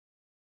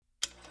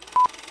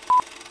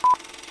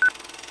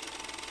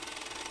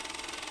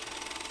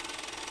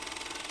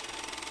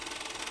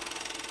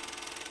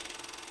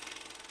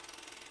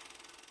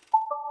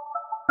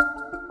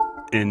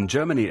In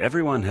Germany,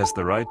 everyone has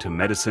the right to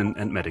medicine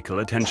and medical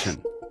attention.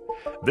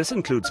 This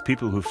includes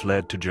people who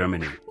fled to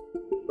Germany.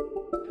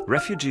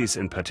 Refugees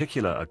in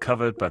particular are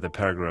covered by the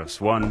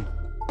paragraphs 1,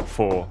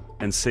 4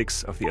 and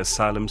 6 of the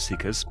Asylum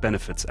Seekers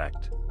Benefits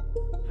Act.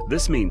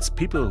 This means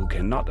people who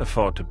cannot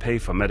afford to pay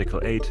for medical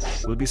aid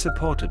will be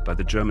supported by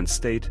the German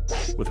state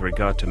with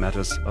regard to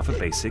matters of a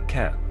basic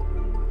care.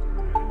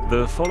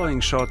 The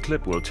following short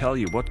clip will tell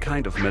you what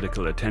kind of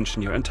medical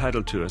attention you're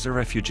entitled to as a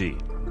refugee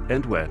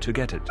and where to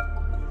get it.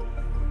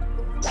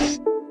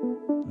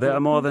 There are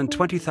more than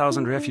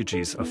 20,000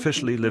 refugees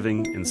officially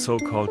living in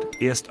so-called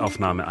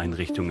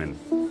Erstaufnahmeeinrichtungen,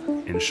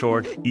 in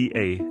short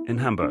EA, in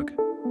Hamburg.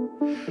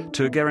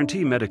 To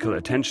guarantee medical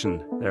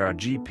attention, there are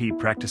GP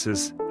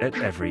practices at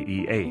every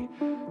EA,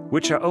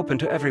 which are open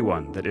to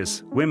everyone, that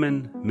is,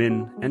 women,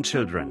 men and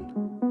children.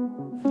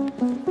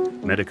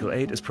 Medical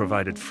aid is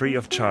provided free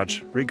of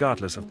charge,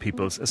 regardless of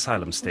people's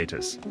asylum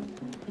status.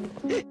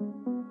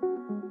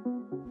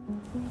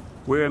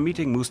 We're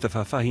meeting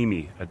Mustafa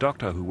Fahimi, a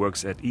doctor who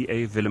works at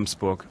EA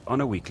Wilhelmsburg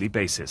on a weekly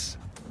basis.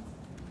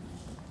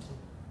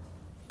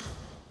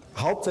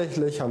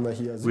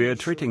 We are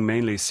treating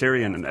mainly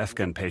Syrian and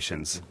Afghan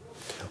patients.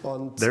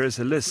 There is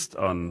a list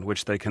on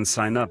which they can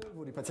sign up.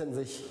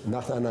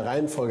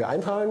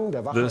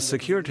 The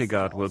security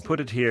guard will put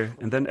it here,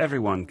 and then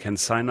everyone can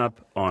sign up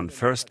on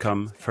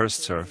first-come,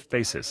 first-served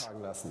basis.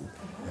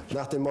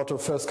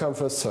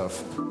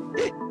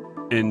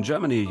 In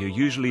Germany, you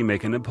usually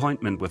make an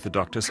appointment with the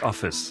doctor's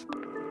office.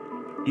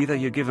 Either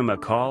you give him a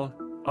call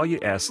or you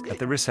ask at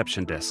the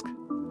reception desk.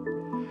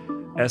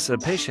 As a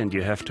patient,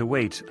 you have to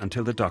wait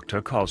until the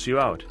doctor calls you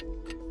out.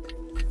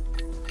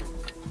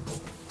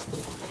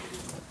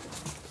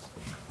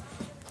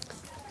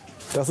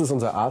 Das ist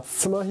unser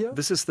Arztzimmer hier.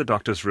 This is the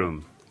doctor's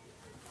room.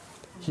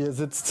 Hier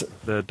sitzt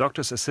the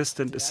doctor's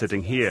assistant is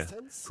sitting here,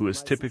 who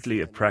is typically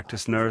a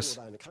practice nurse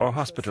or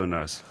hospital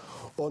nurse.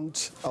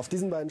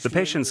 The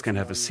patients can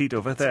have a seat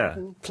over there.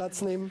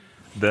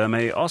 There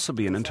may also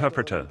be an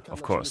interpreter,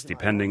 of course,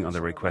 depending on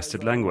the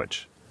requested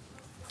language.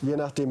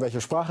 There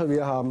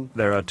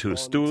are 2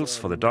 stools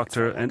for the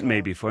doctor and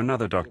maybe for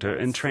another doctor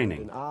in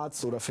training.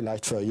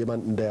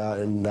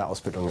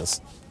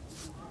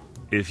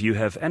 If you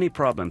have any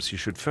problems, you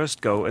should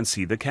first go and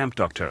see the camp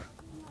doctor.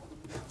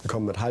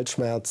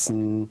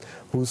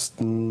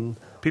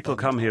 People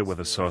come here with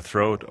a sore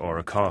throat or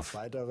a cough.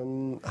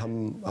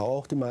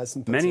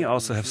 Many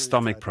also have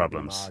stomach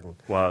problems.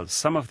 While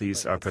some of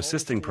these are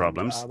persisting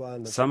problems,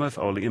 some have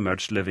only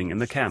emerged living in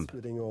the camp.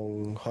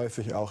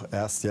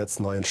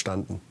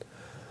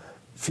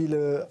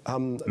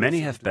 Many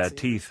have bad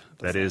teeth,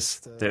 that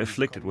is, they're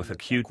afflicted with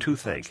acute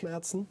toothache.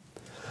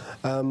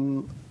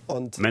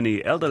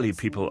 Many elderly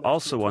people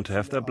also want to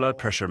have their blood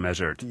pressure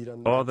measured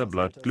or their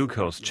blood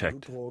glucose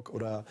checked.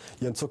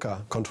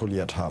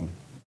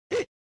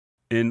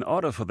 In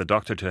order for the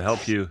doctor to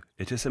help you,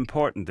 it is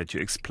important that you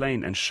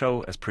explain and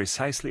show as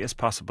precisely as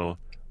possible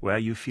where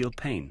you feel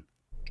pain.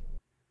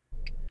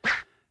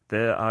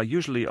 There are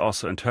usually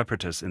also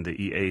interpreters in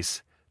the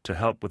EAs to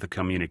help with the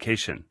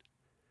communication.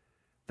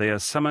 They are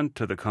summoned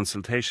to the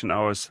consultation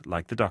hours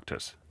like the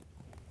doctors.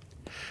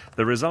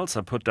 The results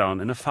are put down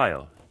in a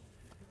file.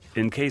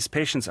 In case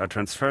patients are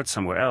transferred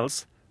somewhere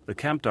else, the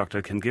camp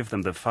doctor can give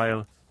them the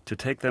file to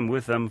take them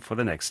with them for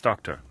the next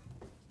doctor.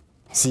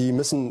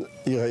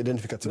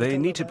 They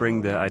need to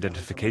bring their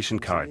identification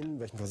card.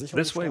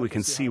 This way we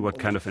can see what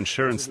kind of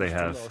insurance they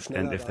have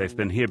and if they've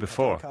been here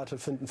before.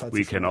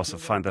 We can also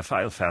find their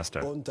file faster.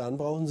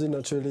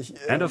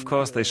 And of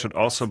course they should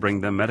also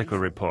bring their medical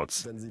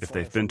reports, if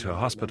they've been to a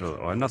hospital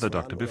or another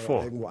doctor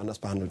before.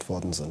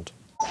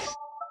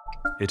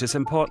 It is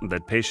important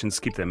that patients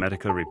keep their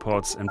medical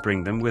reports and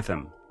bring them with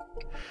them.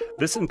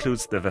 This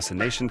includes their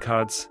vaccination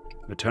cards,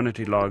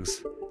 maternity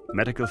logs,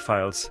 medical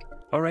files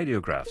or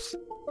radiographs.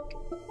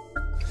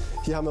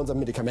 Hier haben wir unseren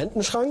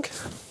Medikamentenschrank.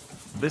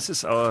 This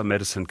is our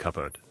medicine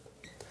cupboard.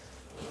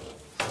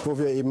 Wo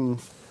wir eben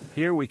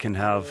Here we can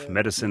have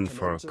medicine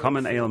for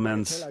common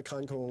ailments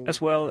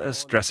as well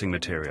as dressing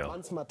material.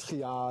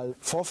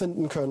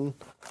 vorfinden können.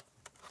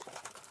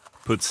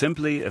 Put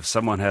simply, if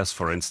someone has,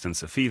 for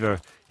instance, a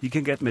fever, he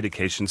can get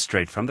medication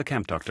straight from the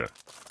camp doctor.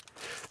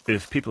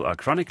 If people are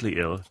chronically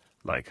ill,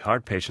 like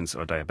heart patients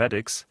or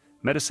diabetics,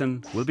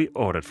 medicine will be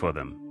ordered for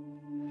them.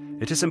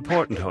 It is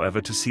important, however,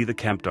 to see the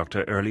camp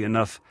doctor early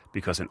enough,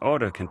 because an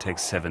order can take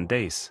 7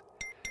 days.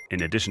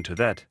 In addition to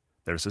that,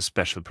 there is a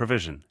special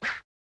provision.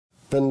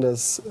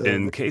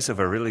 In case of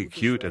a really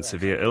acute and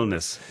severe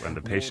illness, when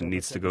the patient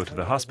needs to go to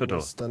the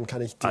hospital,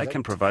 I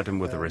can provide him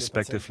with a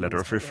respective letter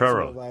of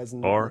referral,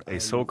 or a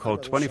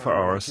so-called 24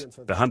 hours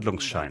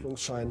Behandlungsschein.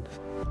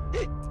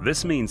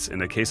 This means,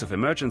 in a case of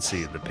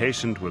emergency, the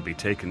patient will be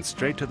taken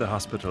straight to the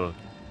hospital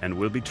and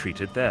will be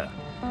treated there.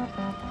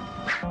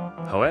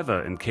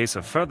 However, in case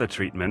of further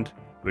treatment,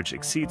 which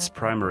exceeds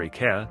primary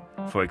care,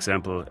 for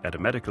example at a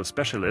medical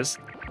specialist,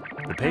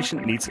 the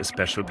patient needs a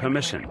special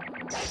permission.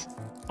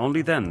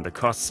 Only then the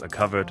costs are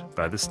covered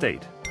by the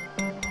state.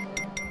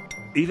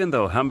 Even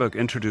though Hamburg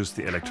introduced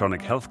the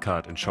electronic health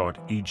card, in short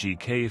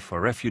EGK, for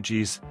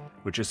refugees,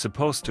 which is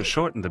supposed to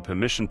shorten the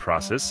permission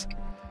process,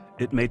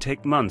 it may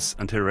take months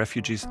until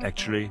refugees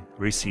actually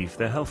receive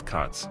their health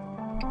cards.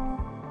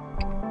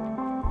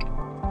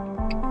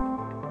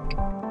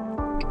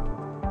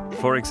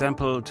 For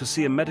example, to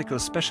see a medical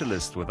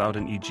specialist without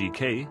an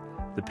EGK,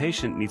 the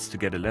patient needs to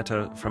get a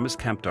letter from his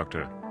camp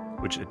doctor,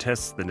 which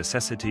attests the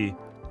necessity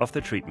of the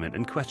treatment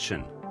in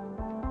question.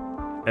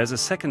 As a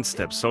second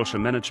step, social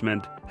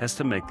management has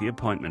to make the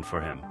appointment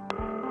for him.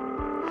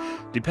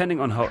 Depending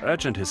on how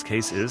urgent his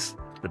case is,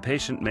 the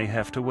patient may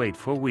have to wait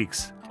for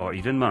weeks or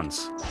even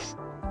months.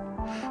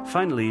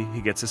 Finally,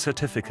 he gets a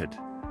certificate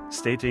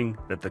stating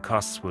that the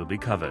costs will be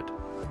covered.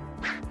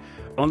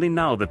 Only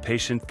now the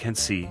patient can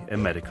see a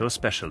medical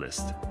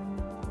specialist.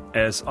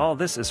 As all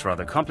this is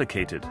rather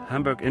complicated,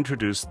 Hamburg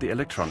introduced the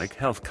electronic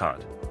health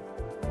card.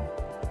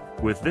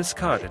 With this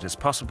card, it is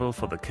possible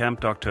for the camp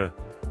doctor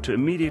to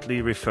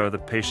immediately refer the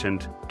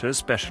patient to a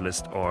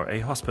specialist or a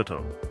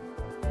hospital.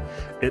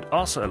 It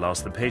also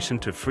allows the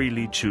patient to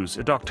freely choose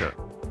a doctor.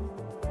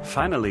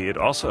 Finally, it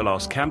also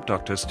allows camp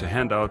doctors to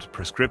hand out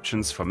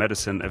prescriptions for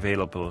medicine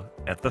available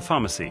at the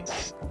pharmacy.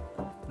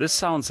 This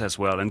sounds as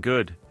well and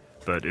good,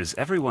 but is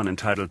everyone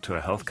entitled to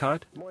a health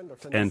card?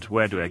 And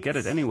where do I get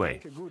it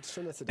anyway?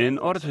 In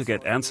order to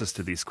get answers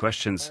to these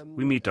questions,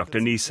 we meet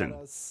Dr. Niesen,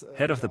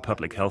 head of the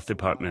Public Health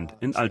Department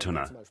in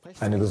Altona.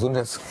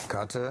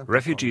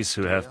 Refugees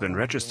who have been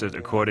registered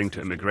according to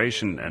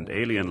immigration and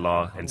alien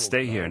law and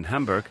stay here in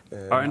Hamburg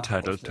are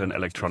entitled to an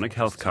electronic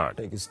health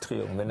card.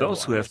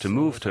 Those who have to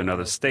move to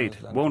another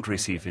state won't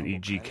receive an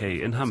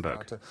EGK in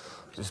Hamburg.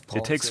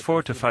 It takes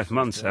 4 to 5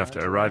 months after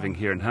arriving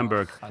here in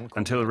Hamburg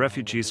until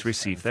refugees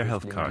receive their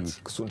health cards.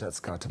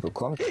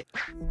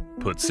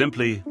 Put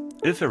simply,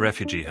 if a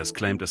refugee has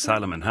claimed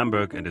asylum in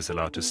Hamburg and is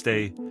allowed to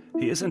stay,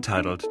 he is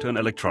entitled to an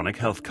electronic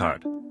health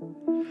card.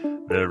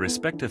 The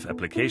respective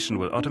application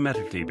will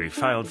automatically be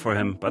filed for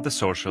him by the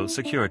Social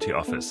Security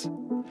Office.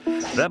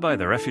 Thereby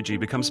the refugee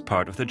becomes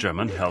part of the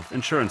German health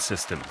insurance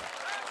system.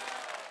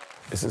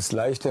 The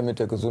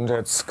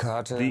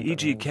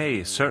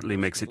EGK certainly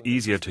makes it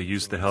easier to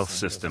use the health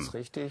system.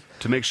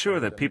 To make sure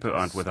that people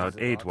aren't without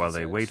aid while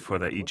they wait for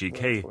their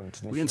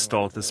EGK, we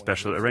installed this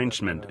special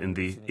arrangement in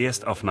the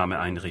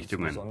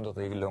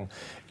Erstaufnahmeeinrichtungen.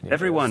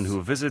 Everyone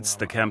who visits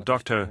the camp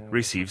doctor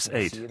receives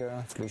aid.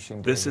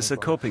 This is a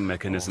coping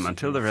mechanism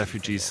until the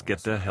refugees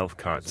get their health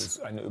cards.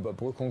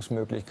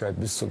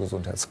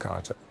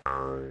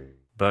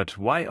 But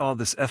why all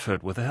this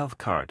effort with a health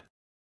card?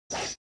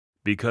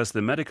 Because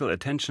the medical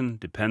attention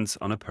depends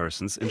on a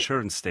person's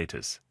insurance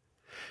status.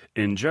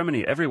 In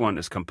Germany, everyone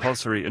is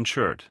compulsory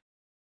insured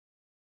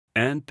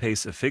and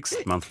pays a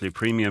fixed monthly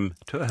premium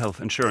to a health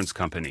insurance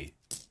company.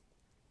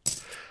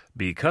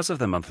 Because of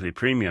the monthly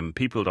premium,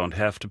 people don't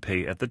have to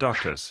pay at the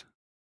doctors.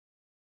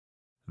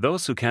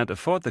 Those who can't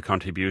afford the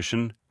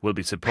contribution will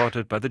be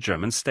supported by the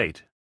German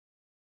state.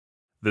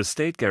 The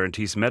state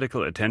guarantees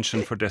medical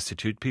attention for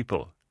destitute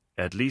people,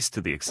 at least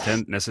to the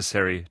extent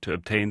necessary to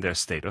obtain their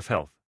state of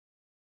health.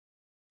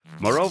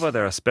 Moreover,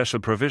 there are special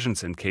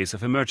provisions in case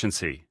of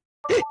emergency.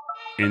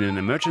 In an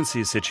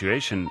emergency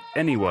situation,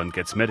 anyone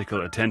gets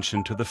medical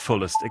attention to the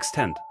fullest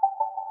extent.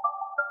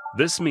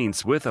 This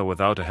means with or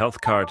without a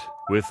health card,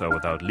 with or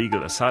without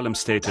legal asylum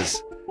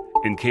status,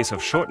 in case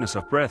of shortness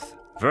of breath,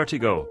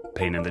 vertigo,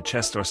 pain in the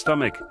chest or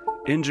stomach,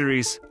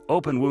 injuries,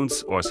 open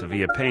wounds or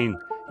severe pain,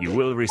 you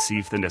will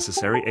receive the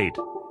necessary aid,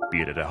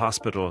 be it at a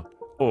hospital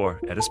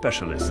or at a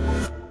specialist.